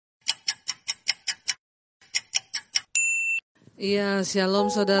Iya, shalom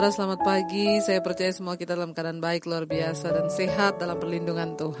saudara, selamat pagi. Saya percaya semua kita dalam keadaan baik, luar biasa, dan sehat dalam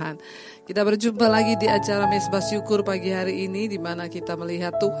perlindungan Tuhan. Kita berjumpa lagi di acara Mesbah Syukur pagi hari ini, di mana kita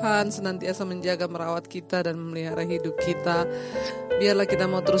melihat Tuhan senantiasa menjaga, merawat kita, dan memelihara hidup kita. Biarlah kita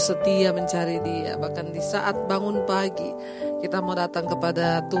mau terus setia mencari Dia. Bahkan di saat bangun pagi, kita mau datang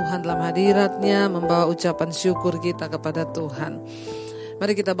kepada Tuhan dalam hadirat-Nya, membawa ucapan syukur kita kepada Tuhan.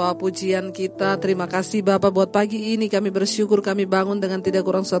 Mari kita bawa pujian kita. Terima kasih Bapa buat pagi ini. Kami bersyukur kami bangun dengan tidak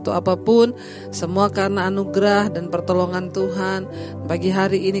kurang suatu apapun. Semua karena anugerah dan pertolongan Tuhan. Pagi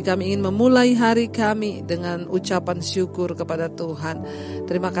hari ini kami ingin memulai hari kami dengan ucapan syukur kepada Tuhan.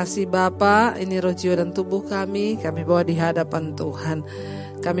 Terima kasih Bapa. Ini roh, jiwa, dan tubuh kami bawa di hadapan Tuhan.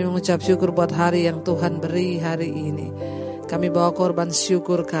 Kami mengucap syukur buat hari yang Tuhan beri hari ini. Kami bawa korban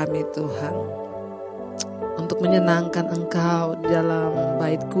syukur kami Tuhan, untuk menyenangkan Engkau di dalam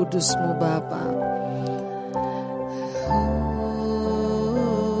bait kudus-Mu Bapa.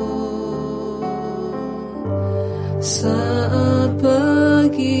 Saat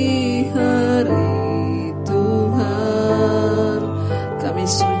pagi hari Tuhan, kami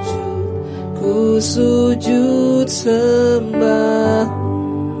sujud, ku sujud sembah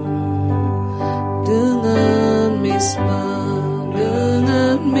dengan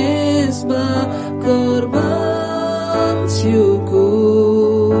mezbah korban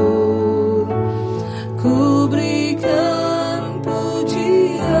syukur. Ku berikan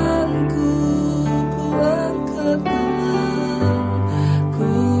pujianku,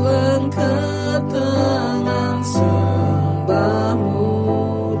 ku angkat tangan sembahmu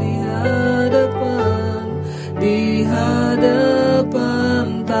di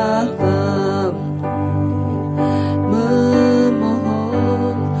hadapan tahta-Mu.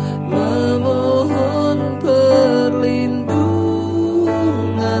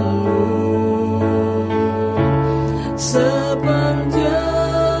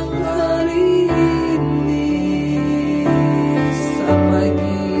 Sepanjang hari ini,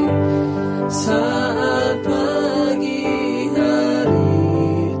 saat pagi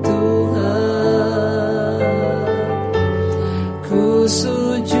hari Tuhan, ku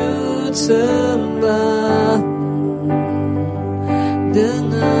sujud sembah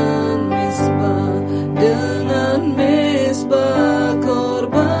dengan mezbah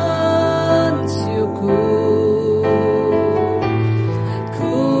korban syukur.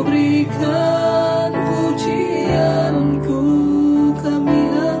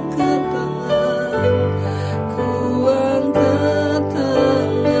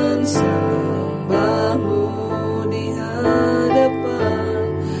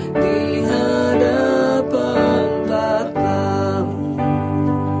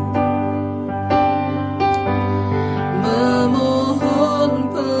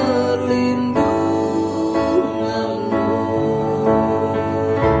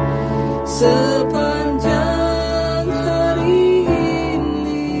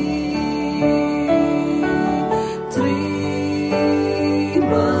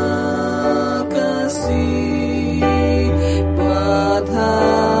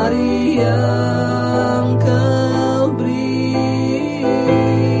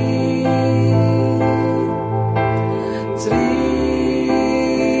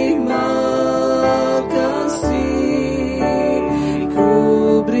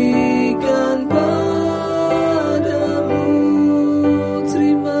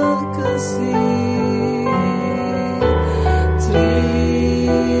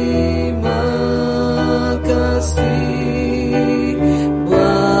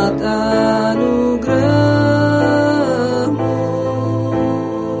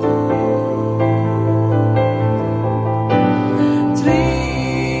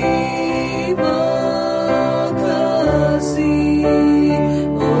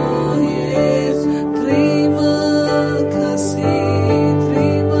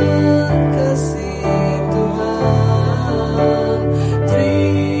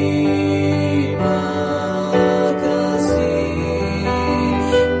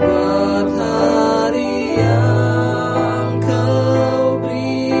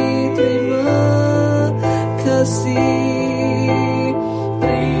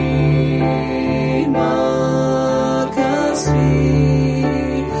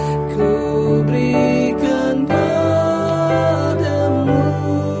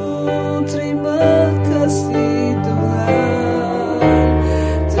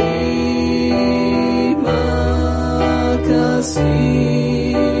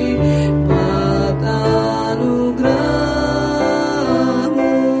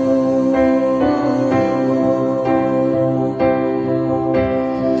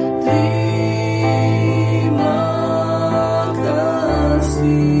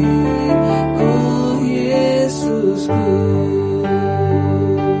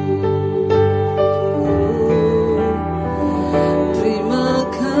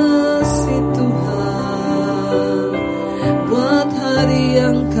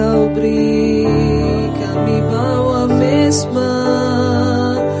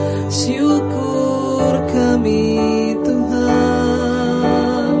 mesbah syukur kami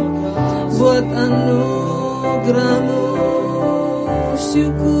Tuhan, buat anugerah-Mu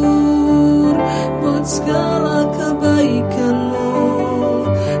syukur, buat segala kebaikan-Mu.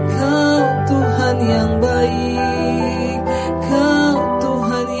 Kau Tuhan yang baik, Kau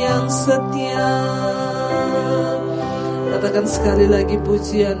Tuhan yang setia. Katakan sekali lagi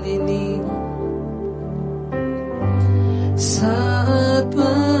pujian ini. Saat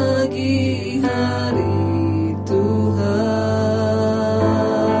pagi hari Tuhan,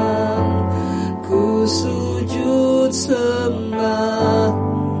 ku sujud sembah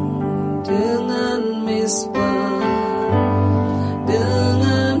dengan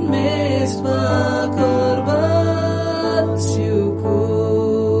mesbah korban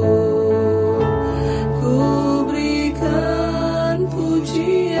syukur. Ku berikan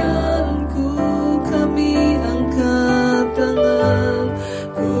pujianku, kami angkat tangan,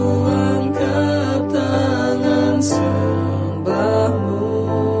 ku angkat tangan sembahmu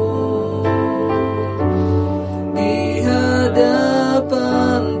di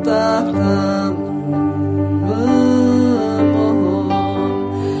hadapan tahta-Mu,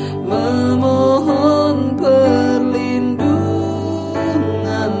 memohon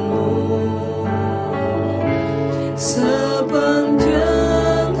perlindungan-Mu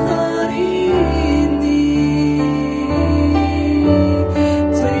sepanjang hari ini.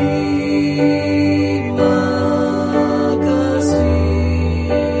 Terima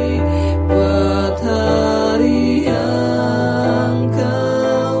kasih buat hari yang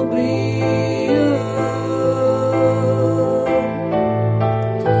Kau beri.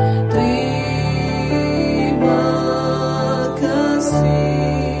 Terima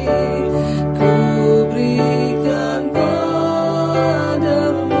kasih ku berikan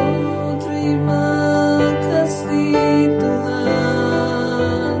padamu. Terima kasih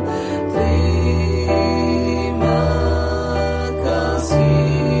Tuhan. Terima kasih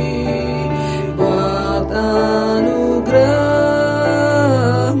buat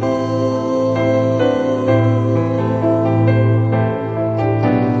anugerah-Mu.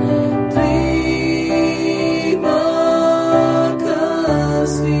 Terima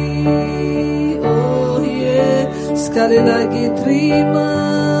kasih, oh yeah. Sekali lagi terima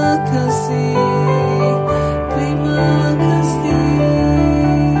kasih, terima kasih,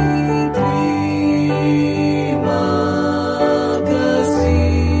 terima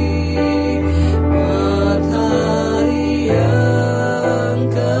kasih buat hari yang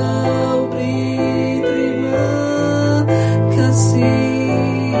Kau beri. Terima kasih.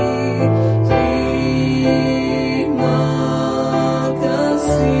 Terima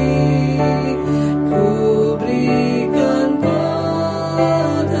kasih ku berikan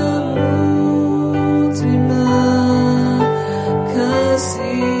padamu. Terima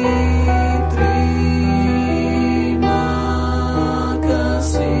kasih, terima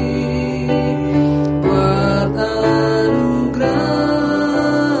kasih buat anugerah-Mu.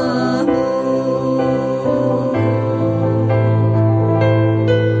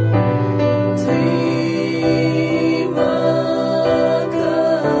 Terima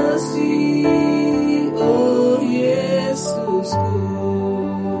kasih, oh Yesusku.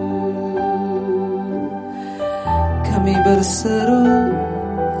 Kami berseru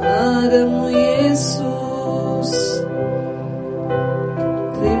padamu Yesus.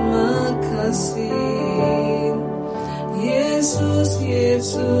 Terima kasih Yesus,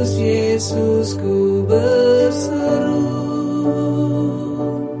 Yesus, Yesus, ku berseru.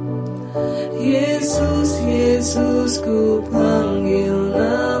 Yesus, Yesus, ku panggil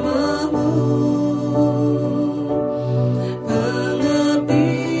nama-Mu.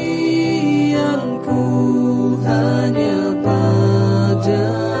 Pengabdianku hanya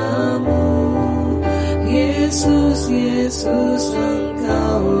padamu. Yesus, Yesus,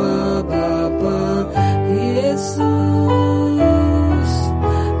 Engkaulah Bapa. Yesus,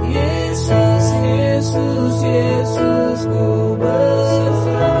 Yesus, Yesus, Yesus, ku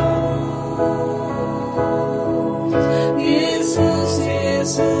berseru. Yesus,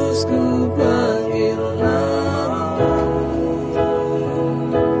 Yesus, ku panggil nama-Mu.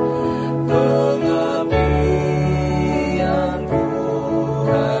 Pengabdianku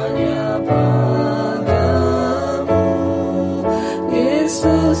hanya padamu.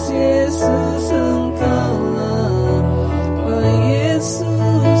 Yesus, Yesus, Engkaulah Bapa.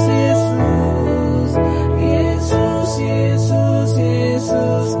 Yesus, Yesus, Yesus, Yesus,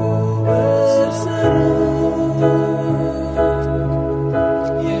 Yesus, ku berseru.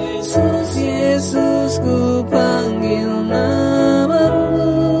 Yesus, Yesus, ku panggil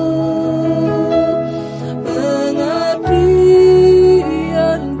nama-Mu. Pengabdianku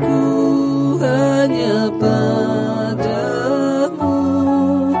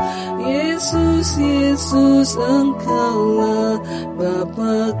Yesus, Engkaulah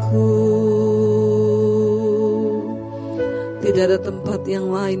Bapa-Ku. Tidak ada tempat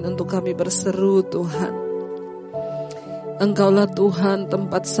yang lain untuk kami berseru, Tuhan. Engkaulah Tuhan,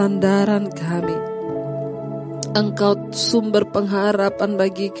 tempat sandaran kami. Engkau sumber pengharapan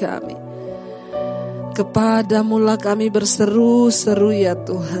bagi kami. Kepadamu-lah kami berseru-seru ya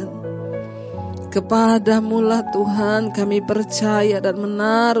Tuhan. Kepadamu-lah Tuhan kami percaya dan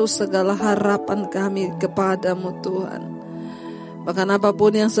menaruh segala harapan kami kepadamu Tuhan. Bahkan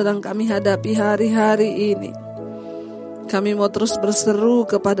apapun yang sedang kami hadapi hari-hari ini, kami mau terus berseru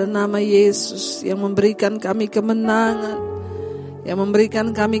kepada nama Yesus yang memberikan kami kemenangan, yang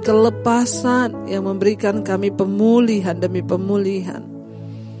memberikan kami kelepasan, yang memberikan kami pemulihan demi pemulihan.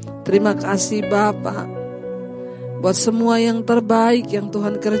 Terima kasih Bapa buat semua yang terbaik yang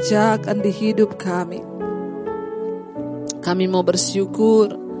Tuhan kerjakan di hidup kami. Kami mau bersyukur,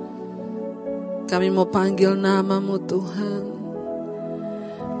 kami mau panggil nama-Mu Tuhan.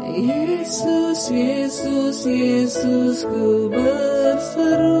 Yesus, Yesus, Yesus, ku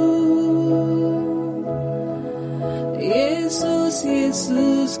berseru. Yesus,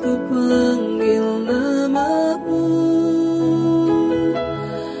 Yesus, ku panggil nama-Mu.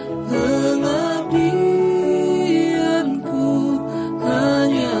 Pengabdianku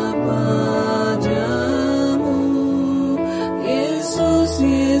hanya padamu. Yesus,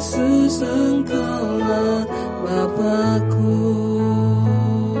 Yesus, Engkaulah Bapa-Ku.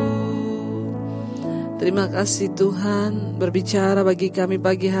 Terima kasih Tuhan, berbicara bagi kami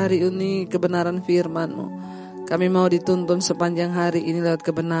pagi hari ini kebenaran firman-Mu. Kami mau dituntun sepanjang hari ini lewat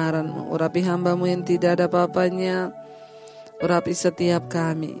kebenaran-Mu. Urapi hamba-Mu yang tidak ada apa-apanya, urapi setiap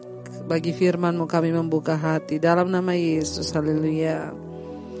kami. Bagi firman-Mu kami membuka hati. Dalam nama Yesus, haleluya.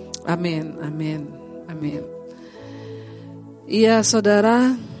 Amin, amin, amin. Iya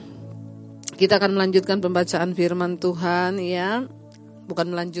saudara, kita akan melanjutkan pembacaan firman Tuhan ya.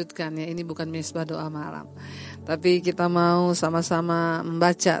 Bukan melanjutkan ya, ini bukan mesbah doa malam. Tapi kita mau sama-sama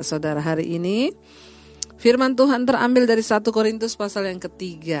membaca saudara hari ini. Firman Tuhan terambil dari 1 Korintus pasal yang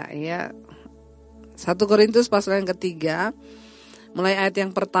ketiga ya. 1 Korintus pasal yang ketiga. Mulai ayat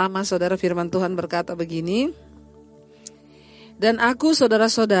yang pertama saudara, firman Tuhan berkata begini. Dan aku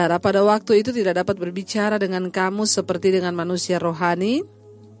saudara-saudara pada waktu itu tidak dapat berbicara dengan kamu seperti dengan manusia rohani,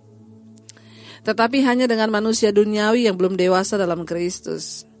 tetapi hanya dengan manusia duniawi yang belum dewasa dalam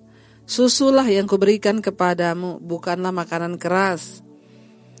Kristus. Susulah yang kuberikan kepadamu, bukanlah makanan keras,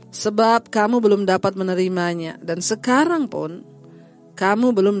 sebab kamu belum dapat menerimanya, dan sekarang pun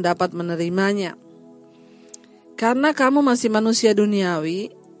kamu belum dapat menerimanya. Karena kamu masih manusia duniawi,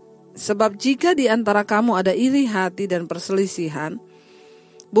 sebab jika di antara kamu ada iri hati dan perselisihan,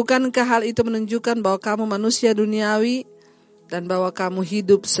 bukankah hal itu menunjukkan bahwa kamu manusia duniawi dan bahwa kamu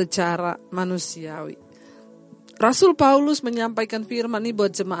hidup secara manusiawi. Rasul Paulus menyampaikan firman ini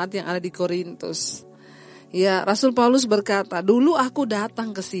buat jemaat yang ada di Korintus. Ya, Rasul Paulus berkata, dulu aku datang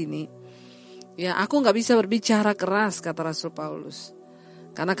ke sini. Ya, aku gak bisa berbicara keras, kata Rasul Paulus.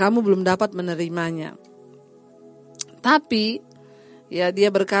 Karena kamu belum dapat menerimanya. Tapi, ya dia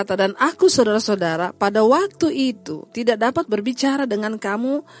berkata, dan aku saudara-saudara pada waktu itu tidak dapat berbicara dengan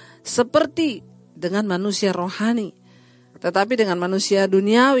kamu seperti dengan manusia rohani, tetapi dengan manusia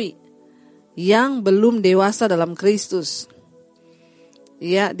duniawi yang belum dewasa dalam Kristus.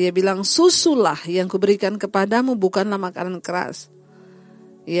 Ya, dia bilang, susulah yang kuberikan kepadamu bukanlah makanan keras.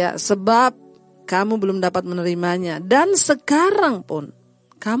 Ya, sebab kamu belum dapat menerimanya, dan sekarang pun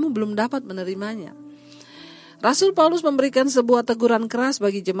kamu belum dapat menerimanya. Rasul Paulus memberikan sebuah teguran keras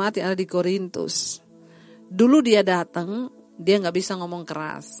bagi jemaat yang ada di Korintus. Dulu dia datang, dia gak bisa ngomong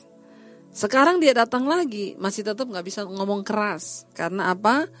keras. Sekarang dia datang lagi, masih tetap gak bisa ngomong keras. Karena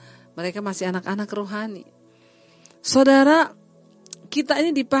apa? Mereka masih anak-anak rohani. Saudara, kita ini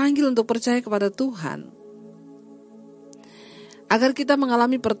dipanggil untuk percaya kepada Tuhan, agar kita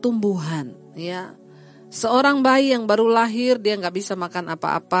mengalami pertumbuhan. Ya, seorang bayi yang baru lahir, dia gak bisa makan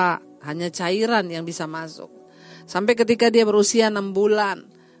apa-apa, hanya cairan yang bisa masuk. Sampai ketika dia berusia 6 bulan,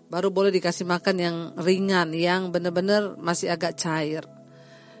 baru boleh dikasih makan yang ringan, yang benar-benar masih agak cair.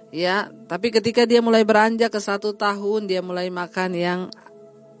 Ya, tapi ketika dia mulai beranjak ke 1 tahun, dia mulai makan yang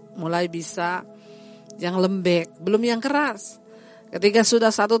mulai bisa yang lembek, belum yang keras. Ketika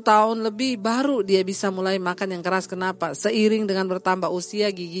sudah 1 tahun lebih, baru dia bisa mulai makan yang keras. Kenapa? Seiring dengan bertambah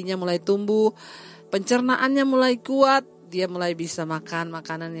usia, giginya mulai tumbuh, pencernaannya mulai kuat, dia mulai bisa makan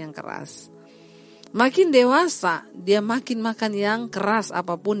makanan yang keras. Makin dewasa, dia makin makan yang keras,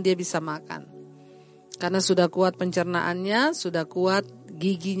 apapun dia bisa makan. Karena sudah kuat pencernaannya, sudah kuat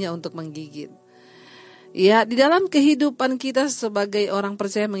giginya untuk menggigit. Ya, di dalam kehidupan kita sebagai orang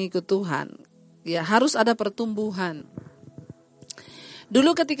percaya mengikut Tuhan, Ya, harus ada pertumbuhan.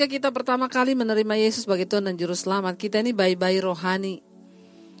 Dulu ketika kita pertama kali menerima Yesus sebagai Tuhan dan Juru Selamat, kita ini bayi-bayi rohani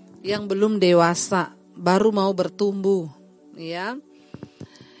yang belum dewasa, baru mau bertumbuh, ya.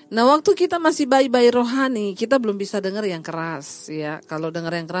 Nah, waktu kita masih bayi-bayi rohani, kita belum bisa dengar yang keras, ya. Kalau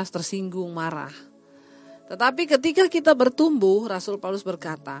dengar yang keras tersinggung, marah. Tetapi ketika kita bertumbuh, Rasul Paulus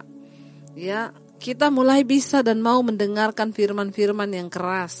berkata, ya, kita mulai bisa dan mau mendengarkan firman-firman yang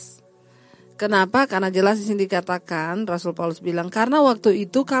keras. Kenapa? Karena jelas di sini dikatakan, Rasul Paulus bilang, karena waktu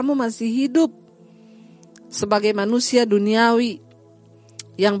itu kamu masih hidup sebagai manusia duniawi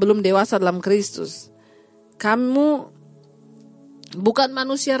yang belum dewasa dalam Kristus. Kamu bukan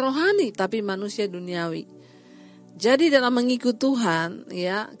manusia rohani, tapi manusia duniawi. Jadi dalam mengikut Tuhan,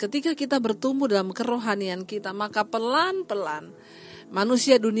 ya, ketika kita bertumbuh dalam kerohanian kita, maka pelan-pelan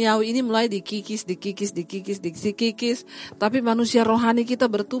manusia duniawi ini mulai dikikis. Tapi manusia rohani kita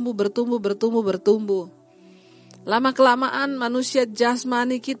bertumbuh. Lama-kelamaan manusia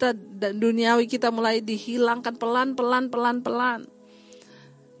jasmani kita dan duniawi kita mulai dihilangkan pelan-pelan.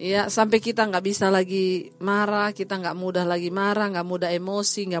 Ya, sampai kita gak bisa lagi marah, kita gak mudah lagi marah, gak mudah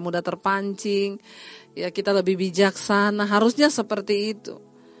emosi, gak mudah terpancing. Ya, kita lebih bijaksana, harusnya seperti itu.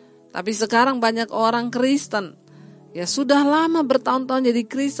 Tapi sekarang banyak orang Kristen, ya sudah lama bertahun-tahun jadi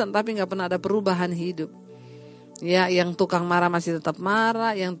Kristen tapi gak pernah ada perubahan hidup. Ya, yang tukang marah masih tetap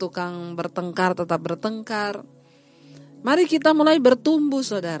marah, yang tukang bertengkar tetap bertengkar. Mari kita mulai bertumbuh,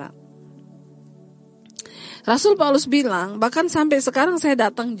 saudara. Rasul Paulus bilang, bahkan sampai sekarang saya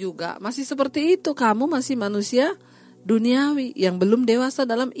datang juga masih seperti itu, kamu masih manusia duniawi yang belum dewasa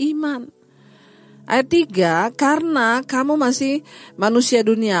dalam iman. Ayat 3, karena kamu masih manusia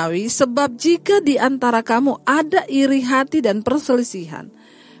duniawi, sebab jika di antara kamu ada iri hati dan perselisihan,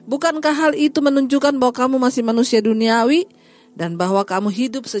 bukankah hal itu menunjukkan bahwa kamu masih manusia duniawi dan bahwa kamu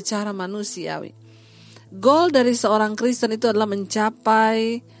hidup secara manusiawi? Goal dari seorang Kristen itu adalah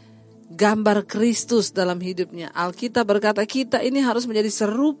mencapai gambar Kristus dalam hidupnya. Alkitab berkata kita ini harus menjadi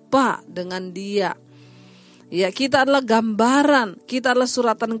serupa dengan Dia. Ya, kita adalah gambaran, kita adalah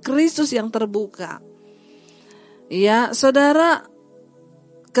suratan Kristus yang terbuka. Ya, saudara,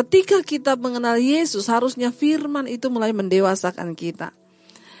 ketika kita mengenal Yesus, harusnya firman itu mulai mendewasakan kita.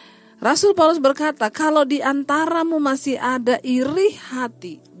 Rasul Paulus berkata, kalau di antaramu masih ada iri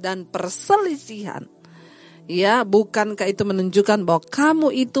hati dan perselisihan, ya, bukankah itu menunjukkan bahwa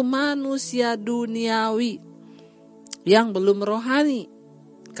kamu itu manusia duniawi yang belum rohani?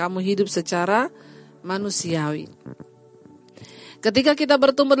 Kamu hidup secara manusiawi. Ketika kita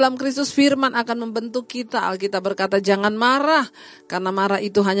bertumbuh dalam Kristus, firman akan membentuk kita. Alkitab berkata, jangan marah, karena marah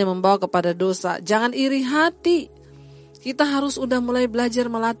itu hanya membawa kepada dosa. Jangan iri hati. Kita harus udah mulai belajar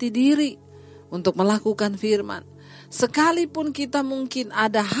melatih diri untuk melakukan firman. Sekalipun kita mungkin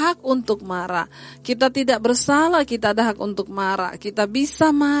ada hak untuk marah, kita tidak bersalah, kita ada hak untuk marah, kita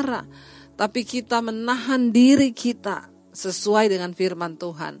bisa marah, tapi kita menahan diri kita sesuai dengan firman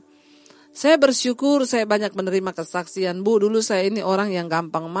Tuhan. Saya bersyukur saya banyak menerima kesaksian, Bu, dulu saya ini orang yang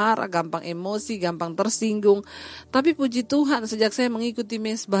gampang marah, gampang emosi, gampang tersinggung. Tapi puji Tuhan, sejak saya mengikuti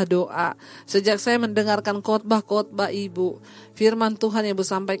mesbah doa, sejak saya mendengarkan khotbah-khotbah Ibu, firman Tuhan yang Ibu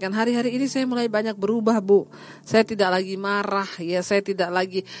sampaikan, hari-hari ini saya mulai banyak berubah, Bu. Saya tidak lagi marah, ya, saya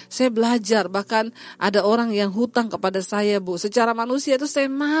belajar. Bahkan ada orang yang hutang kepada saya, Bu. Secara manusia itu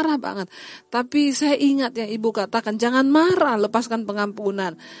saya marah banget. Tapi saya ingat yang Ibu katakan, jangan marah, lepaskan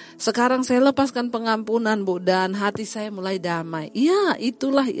pengampunan. Sekarang saya lepaskan pengampunan, Bu, dan hati saya mulai damai. Ya,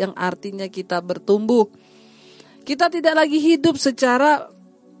 itulah yang artinya kita bertumbuh. Kita tidak lagi hidup secara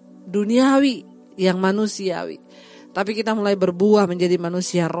duniawi, yang manusiawi. Tapi kita mulai berbuah menjadi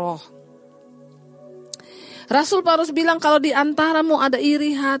manusia roh. Rasul Paulus bilang, kalau di antaramu ada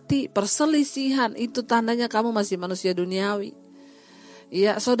iri hati, perselisihan, itu tandanya kamu masih manusia duniawi.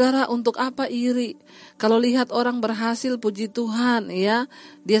 Ya, saudara, untuk apa iri? Kalau lihat orang berhasil, puji Tuhan, ya,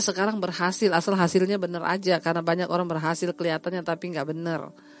 dia sekarang berhasil, asal hasilnya benar aja, karena banyak orang berhasil kelihatannya tapi nggak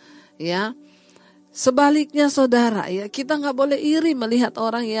benar. Ya, sebaliknya, saudara, ya, kita nggak boleh iri melihat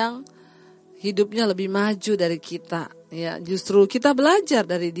orang yang hidupnya lebih maju dari kita. Ya, justru kita belajar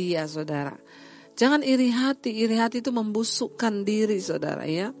dari dia, saudara. Jangan iri hati itu membusukkan diri, saudara,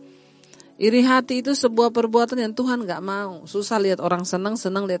 ya. Iri hati itu sebuah perbuatan yang Tuhan gak mau. Susah lihat orang senang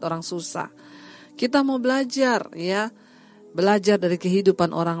lihat orang susah. Kita mau belajar, ya, belajar dari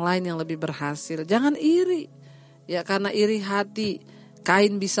kehidupan orang lain yang lebih berhasil. Jangan iri, ya, karena iri hati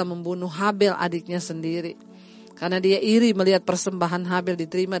Kain bisa membunuh Habel, adiknya sendiri, karena dia iri melihat persembahan Habel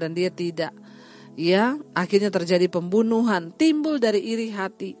diterima dan dia tidak. Ya, akhirnya terjadi pembunuhan, timbul dari iri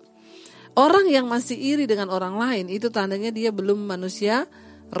hati. Orang yang masih iri dengan orang lain itu tandanya dia belum manusia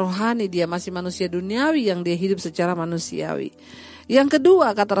rohani, dia masih manusia duniawi yang dia hidup secara manusiawi. Yang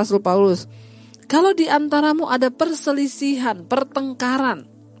kedua, kata Rasul Paulus, kalau di antaramu ada perselisihan, pertengkaran,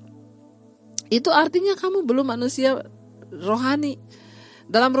 itu artinya kamu belum manusia rohani.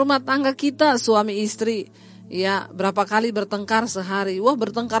 Dalam rumah tangga kita, suami istri, ya berapa kali bertengkar sehari? Wah,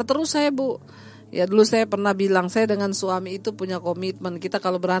 bertengkar terus saya, Bu. Ya dulu saya pernah bilang, saya dengan suami itu punya komitmen, kita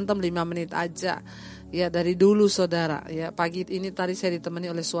kalau berantem 5 menit aja. Ya dari dulu saudara, ya pagi ini tadi saya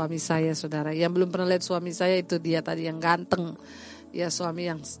ditemani oleh suami saya saudara. Yang belum pernah lihat suami saya itu dia tadi yang ganteng. Ya suami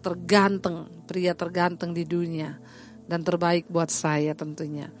yang terganteng, pria terganteng di dunia. Dan terbaik buat saya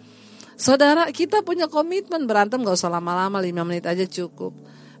tentunya. Saudara, kita punya komitmen berantem gak usah lama-lama, 5 menit aja cukup.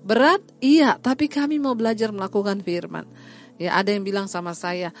 Berat? Iya, tapi kami mau belajar melakukan firman. Ya ada yang bilang sama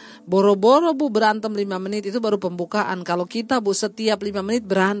saya, boro-boro Bu berantem 5 menit itu baru pembukaan. Kalau kita Bu setiap 5 menit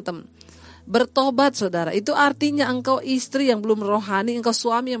berantem. Bertobat saudara, itu artinya engkau istri yang belum rohani, engkau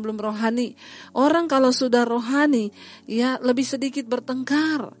suami yang belum rohani. Orang kalau sudah rohani, ya lebih sedikit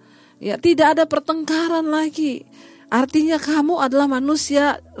bertengkar. Ya tidak ada pertengkaran lagi. Artinya kamu adalah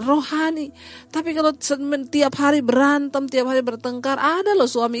manusia rohani. Tapi kalau tiap hari berantem, tiap hari bertengkar, ada loh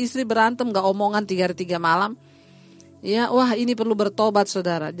suami istri berantem gak omongan 3 hari 3 malam. Ya, wah ini perlu bertobat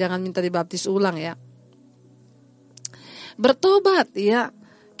saudara. Jangan minta dibaptis ulang ya. Bertobat ya.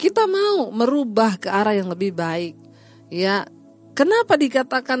 Kita mau merubah ke arah yang lebih baik. Ya, kenapa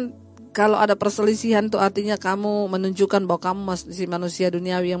dikatakan kalau ada perselisihan itu artinya kamu menunjukkan bahwa kamu masih manusia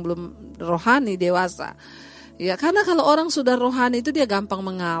duniawi yang belum rohani, dewasa. Ya, karena kalau orang sudah rohani itu dia gampang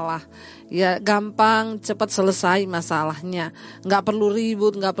mengalah. Ya, gampang cepat selesai masalahnya. Enggak perlu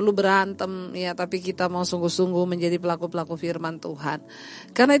ribut, enggak perlu berantem. Ya, tapi kita mau sungguh-sungguh menjadi pelaku-pelaku firman Tuhan.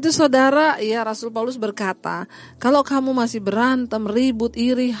 Karena itu saudara, ya Rasul Paulus berkata, kalau kamu masih berantem, ribut,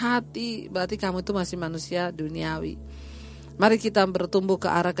 iri hati, berarti kamu itu masih manusia duniawi. Mari kita bertumbuh ke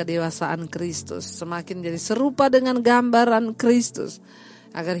arah kedewasaan Kristus, semakin jadi serupa dengan gambaran Kristus.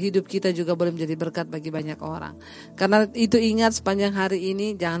 Agar hidup kita juga boleh menjadi berkat bagi banyak orang. Karena itu ingat sepanjang hari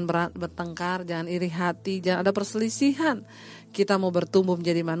ini jangan bertengkar, jangan iri hati, jangan ada perselisihan. Kita mau bertumbuh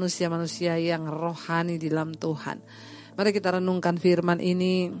menjadi manusia-manusia yang rohani di dalam Tuhan. Mari kita renungkan firman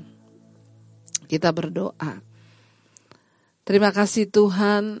ini. Kita berdoa. Terima kasih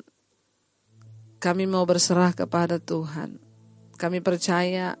Tuhan. Kami mau berserah kepada Tuhan. Kami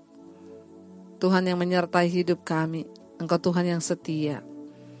percaya Tuhan yang menyertai hidup kami. Engkau Tuhan yang setia.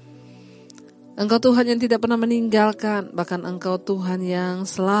 Engkau Tuhan yang tidak pernah meninggalkan, bahkan Engkau Tuhan yang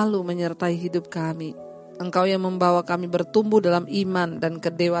selalu menyertai hidup kami. Engkau yang membawa kami bertumbuh dalam iman dan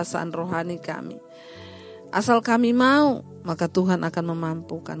kedewasaan rohani kami. Asal kami mau, maka Tuhan akan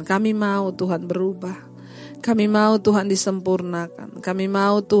memampukan. Kami mau Tuhan berubah. Kami mau Tuhan disempurnakan. Kami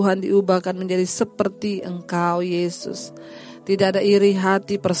mau Tuhan diubahkan menjadi seperti Engkau Yesus. Tidak ada iri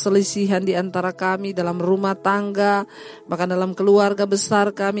hati, perselisihan di antara kami dalam rumah tangga, bahkan dalam keluarga besar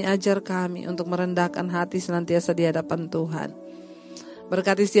kami. Ajar kami untuk merendahkan hati senantiasa di hadapan Tuhan.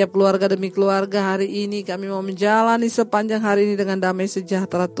 Berkati setiap keluarga demi keluarga hari ini. Kami mau menjalani sepanjang hari ini dengan damai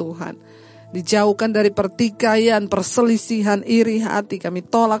sejahtera Tuhan. Dijauhkan dari pertikaian, perselisihan, iri hati. Kami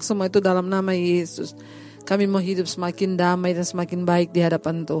tolak semua itu dalam nama Yesus. Kami mau hidup semakin damai dan semakin baik di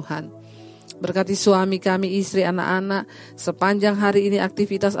hadapan Tuhan. Berkati suami kami, istri, anak-anak. Sepanjang hari ini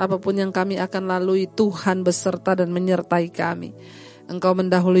aktivitas apapun yang kami akan lalui, Tuhan beserta dan menyertai kami. Engkau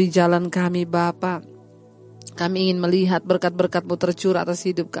mendahului jalan kami Bapa. Kami ingin melihat berkat-berkat-Mu tercurah atas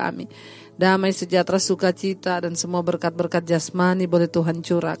hidup kami. Damai, sejahtera, sukacita dan semua berkat-berkat jasmani boleh Tuhan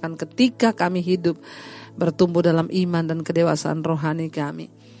curahkan ketika kami hidup bertumbuh dalam iman dan kedewasaan rohani kami.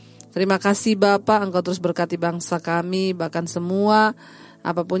 Terima kasih Bapa, Engkau terus berkati bangsa kami, bahkan semua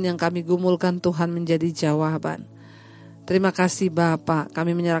apapun yang kami gumulkan Tuhan menjadi jawaban. Terima kasih Bapa,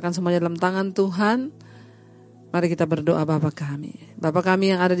 kami menyerahkan semuanya dalam tangan Tuhan. Mari kita berdoa Bapa kami. Bapa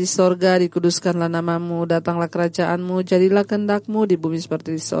kami yang ada di sorga, dikuduskanlah nama-Mu, datanglah kerajaan-Mu, jadilah kehendak-Mu di bumi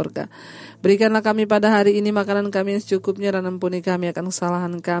seperti di sorga. Berikanlah kami pada hari ini makanan kami yang secukupnya, dan ampuni kami akan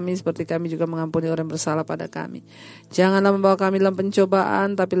kesalahan kami, seperti kami juga mengampuni orang yang bersalah pada kami. Janganlah membawa kami dalam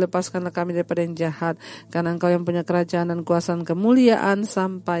pencobaan, tapi lepaskanlah kami daripada yang jahat. Karena Engkau yang punya kerajaan dan kuasa dan kemuliaan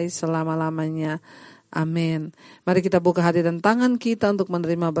sampai selama-lamanya. Amin. Mari kita buka hati dan tangan kita untuk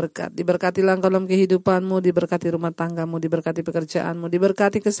menerima berkat. Diberkatilah engkau dalam kehidupanmu, diberkati rumah tanggamu, diberkati pekerjaanmu,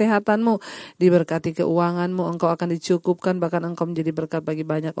 diberkati kesehatanmu, diberkati keuanganmu. Engkau akan dicukupkan, bahkan engkau menjadi berkat bagi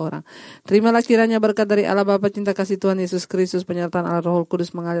banyak orang. Terimalah kiranya berkat dari Allah Bapa, cinta kasih Tuhan Yesus Kristus, penyertaan Allah Roh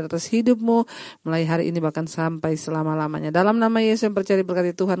Kudus mengalir atas hidupmu mulai hari ini bahkan sampai selama-lamanya. Dalam nama Yesus yang percaya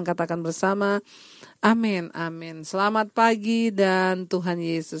berkati Tuhan, katakan bersama, amin, amin. Selamat pagi dan Tuhan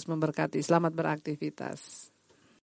Yesus memberkati. Selamat beraktivitas.